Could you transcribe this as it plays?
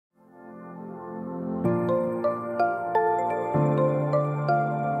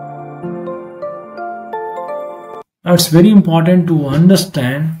Now it's very important to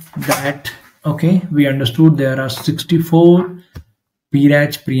understand that, okay, we understood there are 64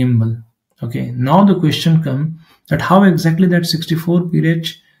 PRACH preamble. Okay, now the question comes that how exactly that 64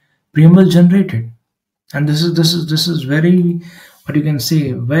 PRACH preamble generated, and this is very, what you can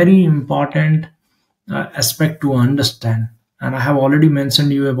say, very important aspect to understand. And I have already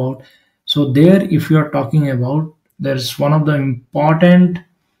mentioned you about, so there, if you are talking about, there's one of the important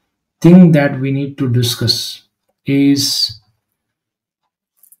thing that we need to discuss is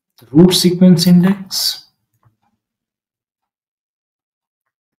root sequence index.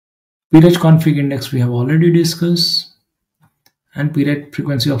 PRACH config index we have already discussed, and PRACH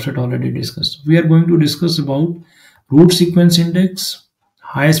frequency offset already discussed. We are going to discuss about root sequence index,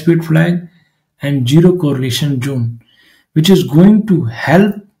 high speed flag, and zero correlation zone, which is going to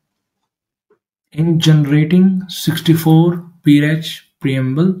help in generating 64 PRACH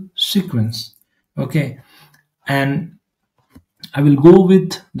preamble sequence. Okay, and I will go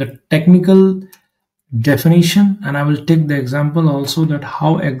with the technical definition, and I will take the example also that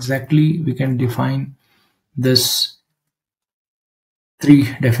how exactly we can define this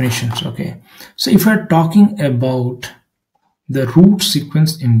three definitions. Okay, so if we're talking about the root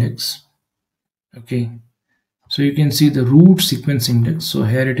sequence index, okay, so you can see the root sequence index. So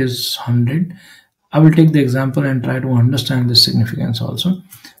here it is 100. I will take the example and try to understand the significance also,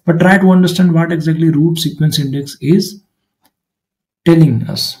 but try to understand what exactly root sequence index is telling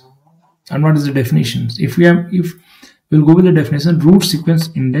us and what is the definitions. If we'll go with the definition, root sequence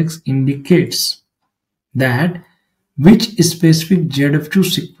index indicates that which specific ZF2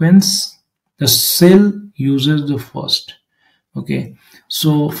 sequence the cell uses the first. Okay,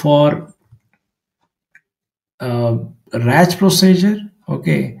 so for RACH procedure,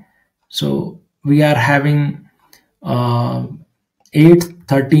 okay, so we are having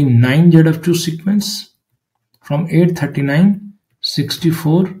 839 ZF2 sequence. From 839,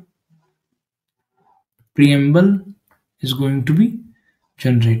 64 preamble is going to be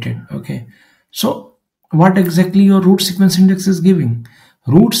generated. Okay, so what exactly your root sequence index is giving?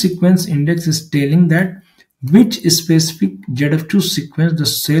 Root sequence index is telling that which specific ZF2 sequence the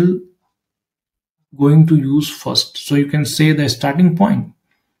cell going to use first. So you can say the starting point.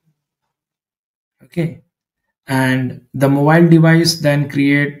 Okay, and the mobile device then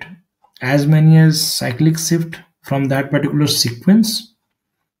create as many as cyclic shift from that particular sequence,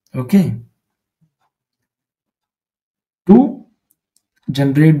 okay, to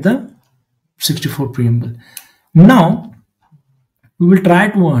generate the 64 preamble. Now we will try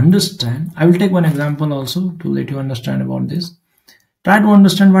to understand, I will take one example also to let you understand about this. Try to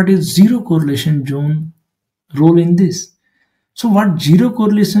understand what is zero correlation zone role in this. So what zero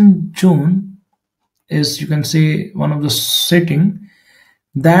correlation zone is, you can say, one of the setting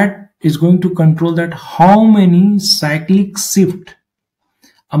that is going to control that how many cyclic shift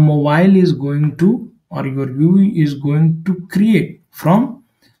a mobile is going to, or your UI is going to create from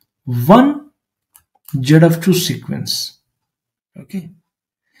one ZF2 sequence. Okay,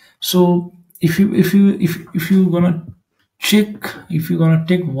 so if you're gonna check, if you're gonna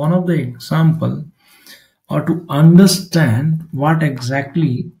take one of the example or to understand what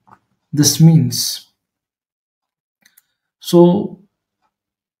exactly this means. So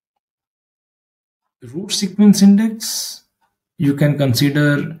root sequence index, you can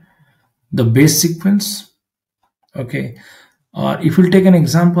consider the base sequence. Okay, or if you'll take an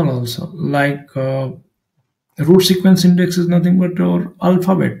example also, like root sequence index is nothing but our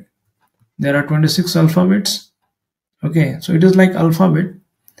alphabet. There are 26 alphabets. Okay, so it is like alphabet,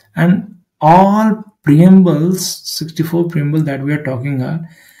 and all preambles, 64 preamble that we are talking are,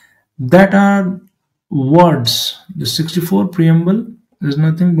 that are words. The 64 preamble is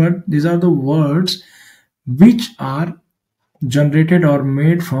nothing but these are the words which are generated or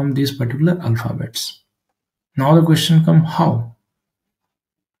made from these particular alphabets. Now the question comes how.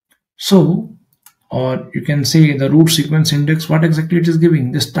 So, or you can say the root sequence index, what exactly it is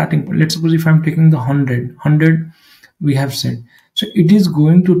giving, the starting point. Let's suppose if I'm taking the 100 we have said, so it is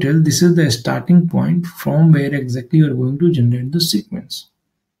going to tell this is the starting point from where exactly you are going to generate the sequence.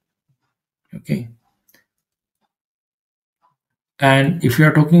 Okay, and if you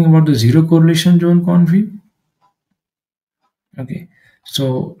are talking about the zero correlation zone config, okay,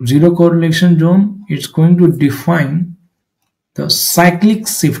 so zero correlation zone, it's going to define the cyclic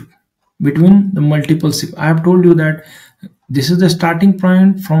shift between the multiple sequences. I have told you that this is the starting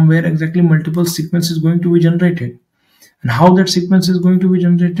point from where exactly multiple sequence is going to be generated, and how that sequence is going to be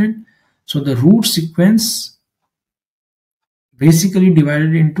generated. So the root sequence basically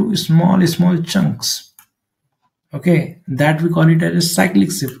divided into small chunks. Okay, that we call it as a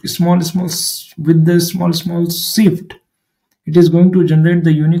cyclic shift. With the small shift, it is going to generate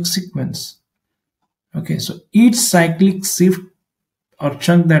the unique sequence. Okay, so each cyclic shift or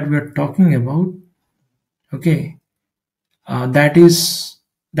chunk that we are talking about, okay,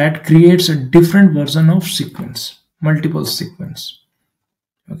 that creates a different version of sequence, multiple sequence.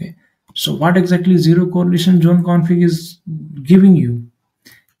 Okay, so what exactly zero correlation zone config is giving you?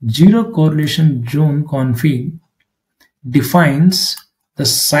 Zero correlation zone config defines the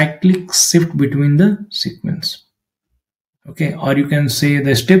cyclic shift between the sequence. Okay, or you can say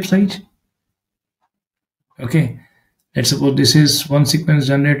the step size. Okay, let's suppose this is one sequence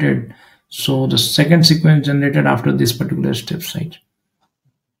generated, so the second sequence generated after this particular step size.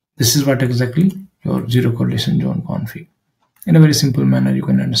 This is what exactly your zero correlation zone config. In a very simple manner, you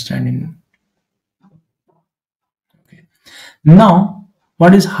can understand in. Okay. Now,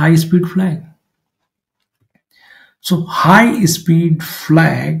 what is high speed flag? So high speed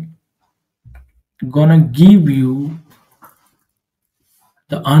flag gonna give you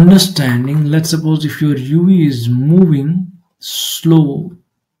the understanding. Let's suppose if your UV is moving slow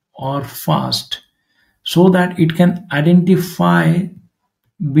or fast, so that it can identify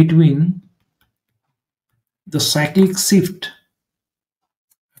between the cyclic shift.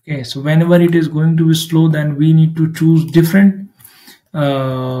 Okay, so whenever it is going to be slow, then we need to choose different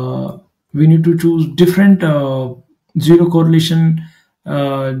uh, zero correlation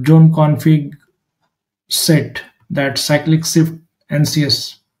zone config set, that cyclic shift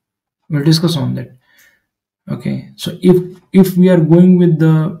NCS. We'll discuss on that. Okay, so if we are going with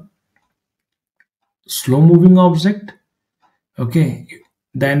the slow moving object, okay,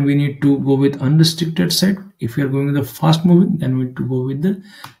 then we need to go with unrestricted set. If we are going with the fast moving, then we need to go with the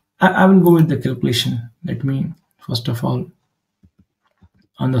I will go with the calculation. Let me first of all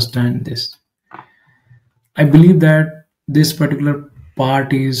understand this. I believe that this particular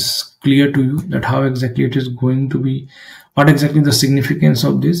part is clear to you, that how exactly it is going to be, what exactly the significance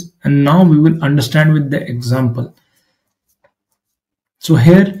of this, and now we will understand with the example. So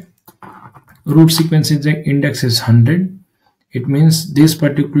here root sequence index is 100. It means this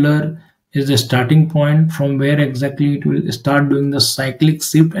particular is the starting point from where exactly it will start doing the cyclic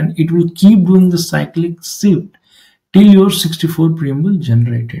shift, and it will keep doing the cyclic shift till your 64 preamble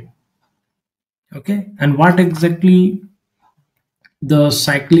generated. Okay, and what exactly the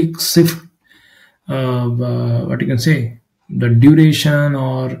cyclic shift, what you can say, the duration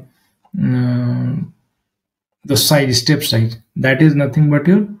or the step size, that is nothing but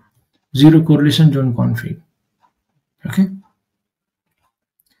your zero correlation zone config. Okay,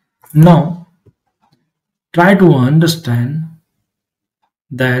 now try to understand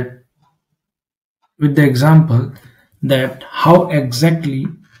that with the example, that how exactly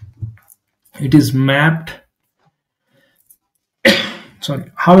it is mapped,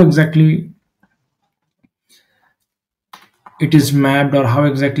 how exactly it is mapped, or how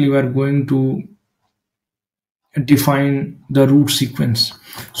exactly we are going to define the root sequence.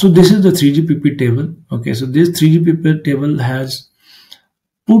 So this is the 3GPP table. Okay, so this 3GPP table has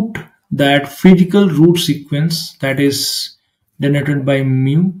put that physical root sequence that is denoted by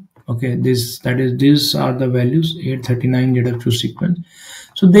mu. Okay, these are the values 839 ZF2 sequence.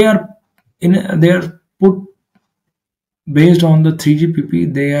 So they are put based on the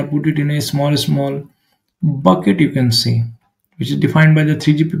 3GPP. They are put it in a small bucket, you can say, which is defined by the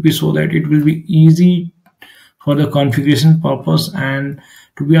 3GPP, so that it will be easy for the configuration purpose and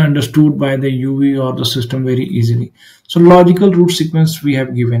to be understood by the UV or the system very easily. So logical root sequence we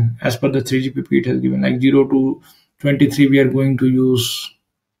have given as per the 3GPP. It has given like 0 to 23. We are going to use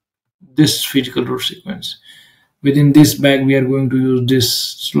this physical root sequence. Within this bag we are going to use this.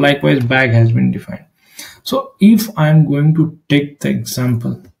 So likewise bag has been defined. So if I am going to take the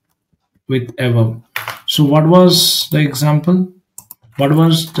example with above, so what was the example? What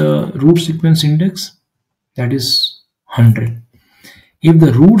was the root sequence index? That is 100. If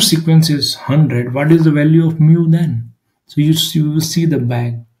the root sequence is 100, what is the value of mu then? So you will see the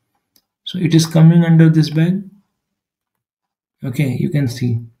bag. So it is coming under this bag. Okay, you can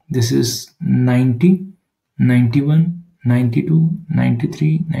see this is 90, 91, 92,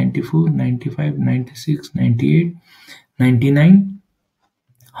 93, 94, 95, 96, 98, 99,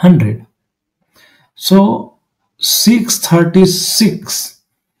 100. So 636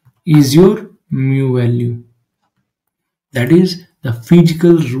 is your mu value. That is the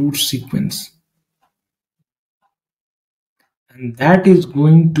physical root sequence, and that is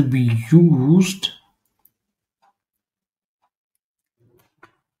going to be used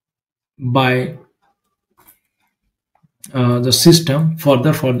by the system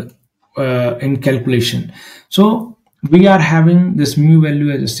further in calculation. So we are having this mu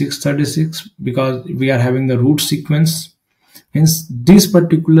value as a 636 because we are having the root sequence. Hence this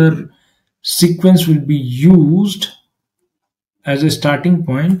particular sequence will be used as a starting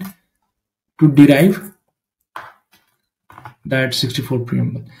point to derive that 64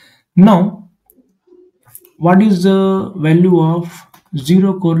 preamble. Now what is the value of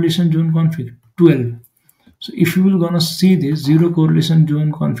zero correlation zone config? 12. So if you will gonna see this zero correlation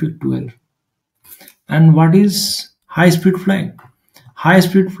zone config 12. And what is high speed flag? High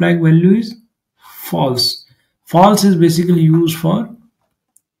speed flag value is false. False is basically used for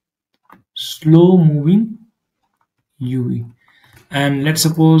slow moving UV. And let's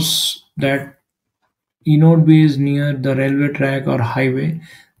suppose that E node B is near the railway track or highway.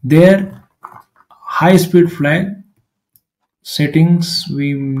 There high speed flag settings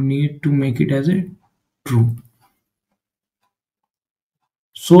we need to make it as a true,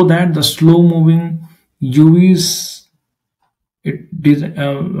 so that the slow moving UVs,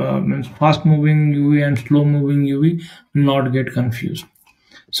 means fast moving UV and slow moving UV will not get confused.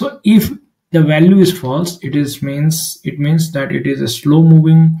 So if the value is false, it means that it is a slow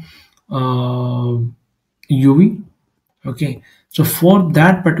moving UV. Okay, so for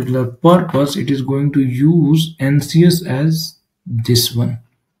that particular purpose it is going to use NCS as this one,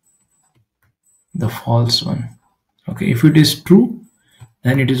 the false one. Okay, if it is true,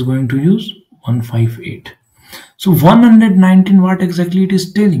 then it is going to use 158. So 119, what exactly it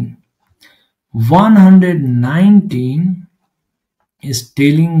is telling? 119 is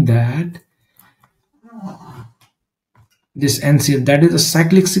telling that this NCS, that is a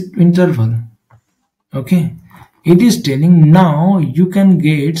cyclic interval. Okay, it is telling now you can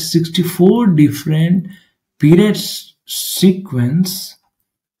get 64 different periods sequence.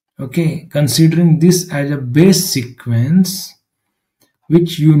 Okay, considering this as a base sequence,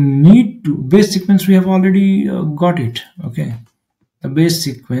 which you need to, base sequence we have already got it. Okay, the base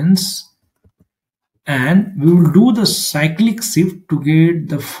sequence, and we will do the cyclic shift to get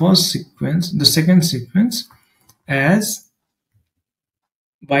the first sequence, the second sequence, as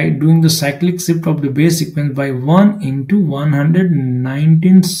by doing the cyclic shift of the base sequence by 1 into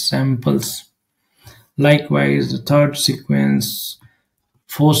 119 samples. Likewise, the third sequence,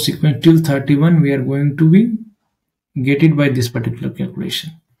 fourth sequence till 31, we are going to be get it by this particular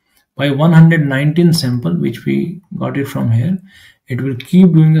calculation. By 119 sample, which we got it from here, it will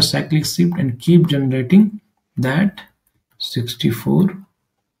keep doing the cyclic shift and keep generating that 64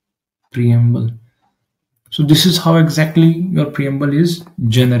 preamble. So this is how exactly your preamble is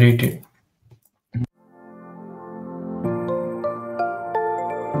generated.